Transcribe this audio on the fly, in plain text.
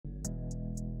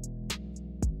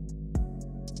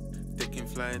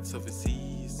flights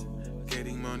overseas,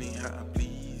 getting money how I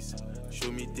please.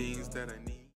 Show me things that I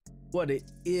need. What it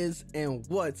is and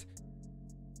what's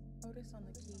Notice on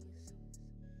the keys.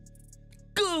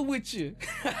 good with you.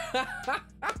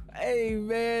 Hey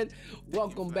man,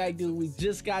 welcome back, dude. We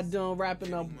just got done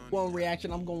wrapping up one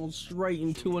reaction. I'm going straight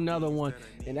into another one,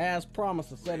 and as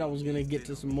promised, I said I was gonna get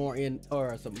to some more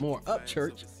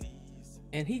Upchurch,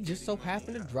 and he just so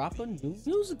happened to drop a new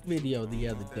music video the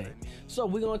other day. So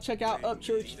we're gonna check out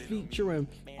Upchurch featuring,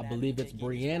 I believe it's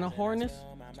Brianna Harness.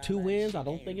 Two N's. I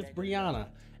don't think it's Brianna.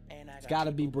 It's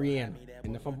gotta be Brianna,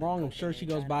 and if I'm wrong, I'm sure she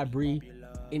goes by Bree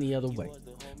any other way.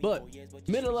 But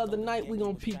middle of the night, we're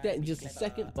gonna peek that in just a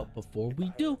second. But before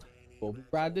we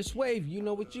ride this wave, you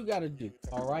know what you gotta do.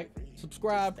 All right,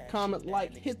 subscribe, comment,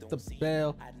 like, hit the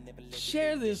bell,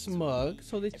 share this mug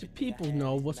so that your people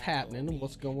know what's happening and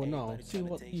what's going on. See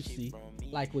what you see,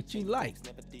 like what you like.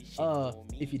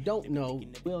 If you don't know,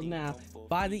 well, now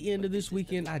by the end of this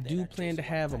weekend, I do plan to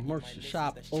have a merch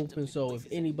shop open. So if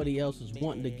anybody else is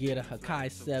wanting to get a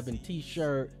Hakai 7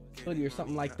 t-shirt, hoodie, or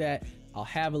something like that, I'll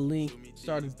have a link.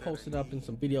 Started posting up in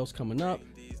some videos coming up,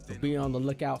 so be on the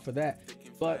lookout for that.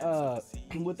 But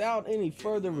without any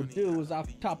further ado, as I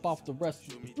top off the rest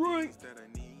of the drink,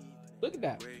 look at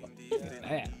that,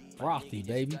 frothy,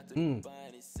 baby.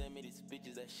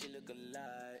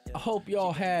 I hope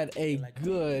y'all had a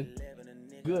good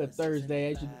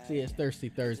Thursday. As you can see, it's Thirsty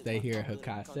Thursday here at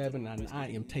Hakai 7, and I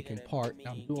am taking part.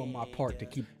 I'm doing my part to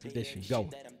keep the tradition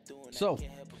going. So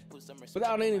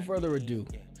without any further ado,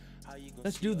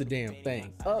 let's do the damn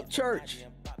thing. Upchurch,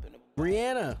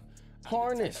 Brianna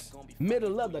Harness,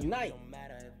 middle of the night.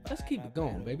 Let's keep it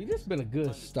going, baby. This has been a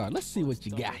good start. Let's see what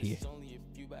you got here.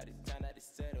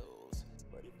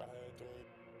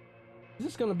 Is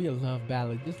this gonna be a love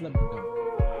ballad? Just let me know.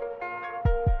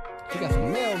 She got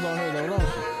some nails on her though, don't she?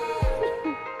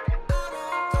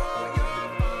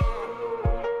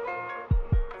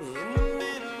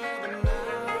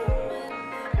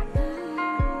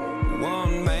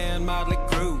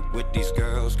 These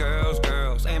girls,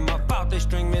 ain't my fault they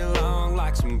string me along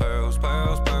like some pearls.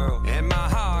 And my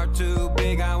heart too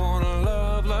big, I wanna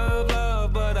love,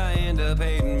 but I end up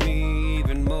hating me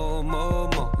even more.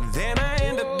 Then I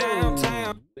end up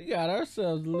downtown. We got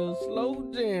ourselves a little slow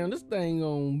jam. This thing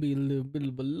gonna be a little bit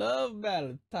of a love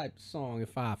ballad type song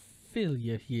if I feel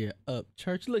you here,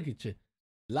 Upchurch. Look at you,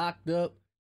 locked up,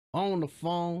 on the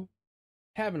phone,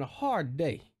 having a hard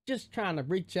day, just trying to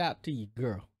reach out to your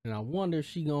girl. And I wonder if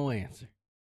she gonna answer.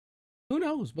 Who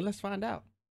knows? But let's find out.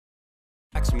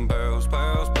 Like some pearls.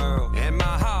 And my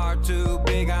heart too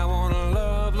big, I wanna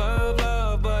love,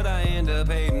 but I end up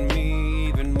hating me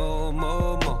even more.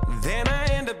 Then I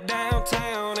end up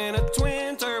downtown in a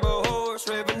twin turbo horse,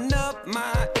 revving up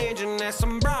my engine at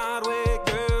some Broadway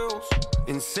girls.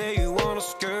 And say you wanna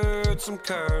skirt some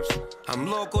curves. I'm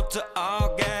local to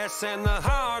all gas and the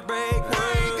heartbreak world.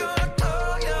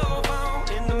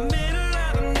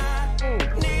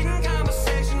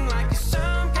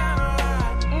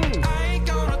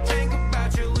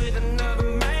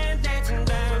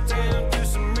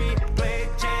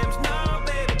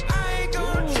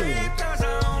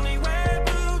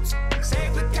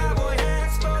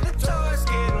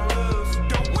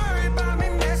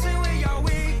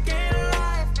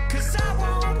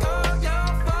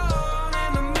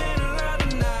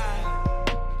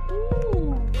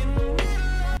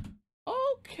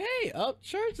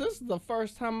 Upchurch, this is the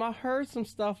first time I heard some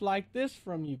stuff like this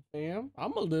from you, fam.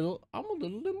 I'm a little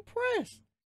impressed.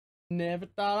 Never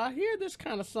thought I'd hear this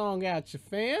kind of song out you,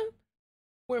 fam.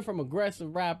 Went from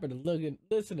aggressive rapper to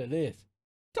listen to this.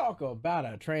 Talk about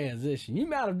a transition. You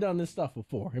might have done this stuff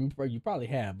before. You probably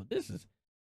have, but this is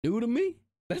new to me.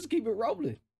 Let's keep it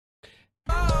rolling.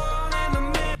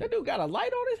 That dude got a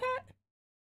light on his hat?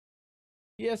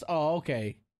 Yes. Oh,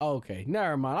 okay. Okay.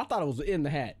 Never mind. I thought it was in the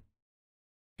hat.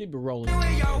 Keep it rolling. I'm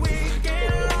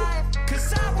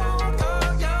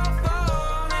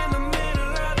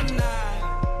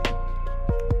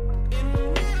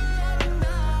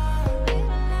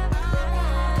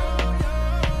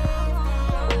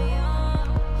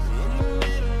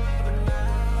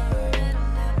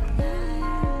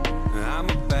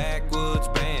a backwoods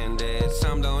bandit,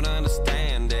 some don't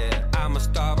understand it. I'm a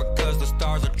star because the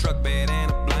stars are truck bed and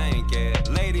a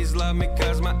blanket. Ladies love me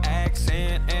cause my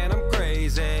accent and I'm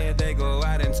crazy. They go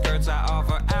out in skirts, I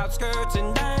offer outskirts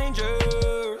and danger.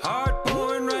 Heart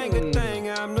pouring rain, thing,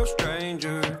 I'm no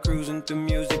stranger. Cruising through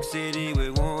Music City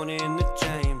with one in the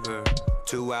chamber.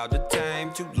 Too out to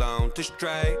tame, too long to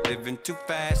stray. Living too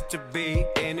fast to be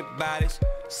anybody's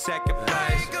second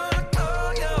place.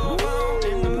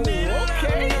 In the middle of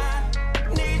the night,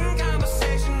 needing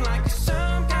conversation like a sun.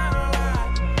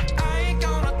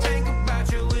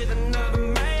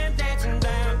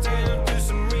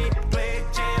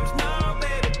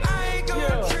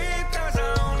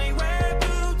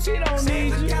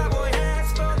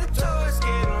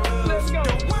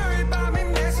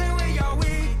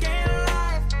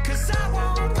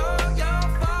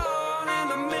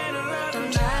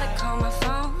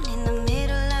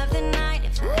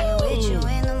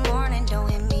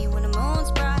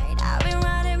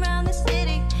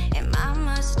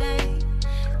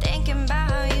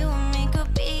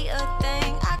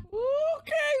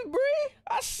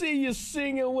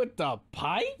 singing with the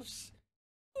pipes?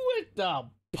 With the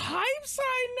pipes?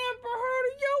 I ain't never heard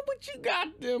of yo, but you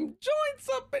got them joints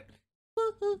up at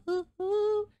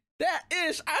that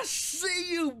ish. I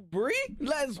see you, Bree.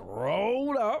 Let's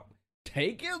roll up,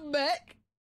 take it back,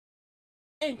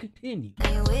 and continue.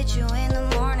 Ain't with you in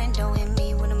the morning, don't hit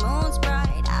me when the moon's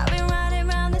bright. I've been riding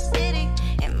around the city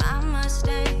in my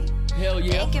Mustang. Hell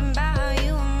yeah. Thinking about how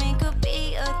you and me could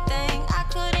be a thing. I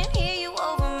couldn't hear you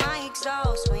over my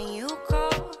exhaust when you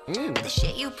called. The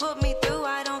shit you put me through,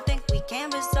 I don't think we can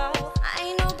resolve. I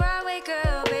ain't no Broadway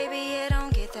girl, baby, yeah,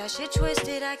 don't get that shit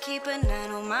twisted. I keep a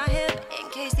 9 on my hip in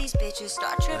case these bitches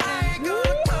start tripping. I ain't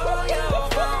gonna call your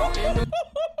phone.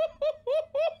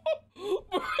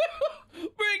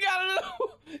 Bring out a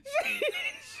little.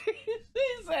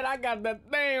 She said, I got that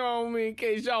thing on me in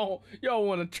case y'all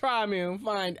want to try me and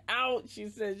find out. She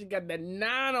said she got that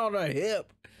 9 on her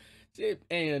hip.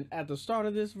 And at the start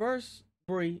of this verse,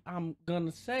 Bree, I'm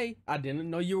gonna say I didn't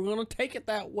know you were gonna take it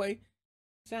that way.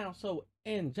 Sounds so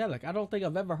angelic. I don't think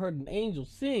I've ever heard an angel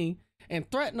sing and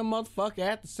threaten a motherfucker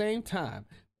at the same time.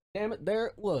 Damn it, there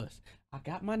it was. I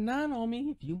got my 9 on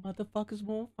me. If you motherfuckers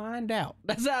won't find out.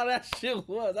 That's how that shit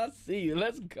was. I see you.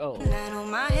 Let's go. 9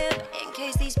 on my hip in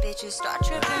case these bitches start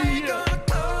tripping. Yeah.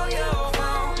 Call your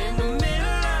phone in the middle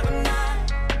of the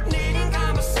night, needing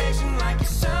conversation like you're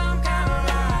some kind of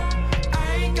lie.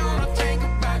 I ain't gonna think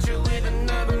about you with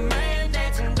another man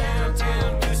dancing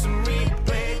downtown. Do some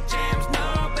replay jams,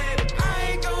 no baby.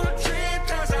 I ain't gonna trip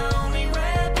 'cause I only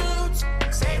wear boots.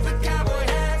 Save the cowboy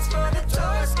hats for the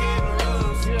toys getting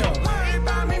loose. Yeah. Don't worry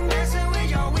about me messing with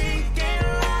your weekend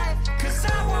life, 'cause I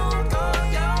won't call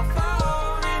your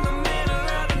phone in the middle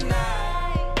of the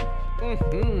night.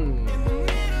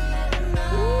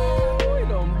 Ooh, he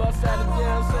done bust out of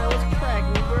jail, say what's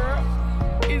cracking, girl.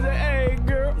 He said, hey,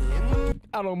 girl,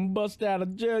 I done bust out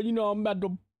of jail. You know I'm about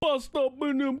to bust up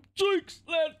in them cheeks.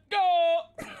 Let's go.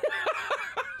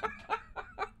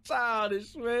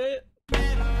 Childish, man.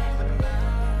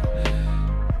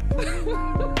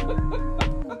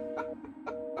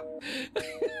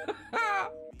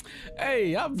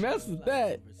 Hey, I messed with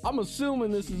that. I'm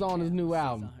assuming this is on his new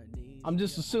album. I'm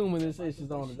just assuming this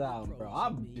is on his album, bro.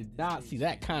 I did not see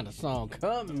that kind of song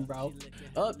coming, bro.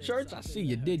 Upchurch, I see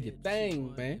you did your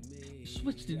thing, man. You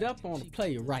switched it up on the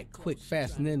play it right quick,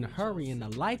 fast, and in a hurry, and I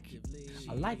like it.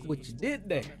 I like what you did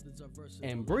there.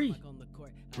 And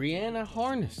Brianna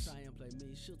Harness.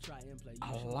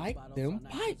 I like them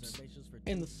pipes.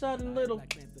 And the sudden little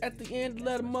at the end,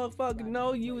 let a motherfucker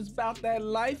know you was about that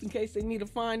life in case they need to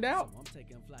find out.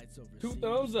 2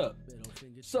 thumbs up.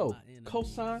 So,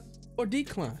 cosign or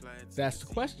decline? That's the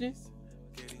question.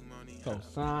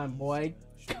 Cosign, boy.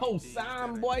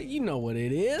 Cosign, boy. You know what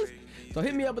it is. So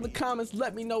hit me up in the comments.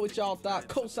 Let me know what y'all thought.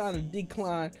 Cosign or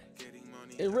decline.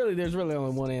 There's really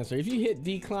only one answer. If you hit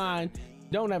decline,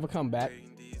 don't ever come back.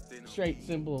 Straight,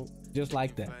 simple, just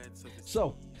like that.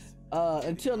 So,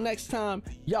 until next time,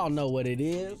 y'all know what it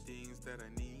is.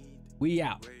 We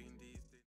out.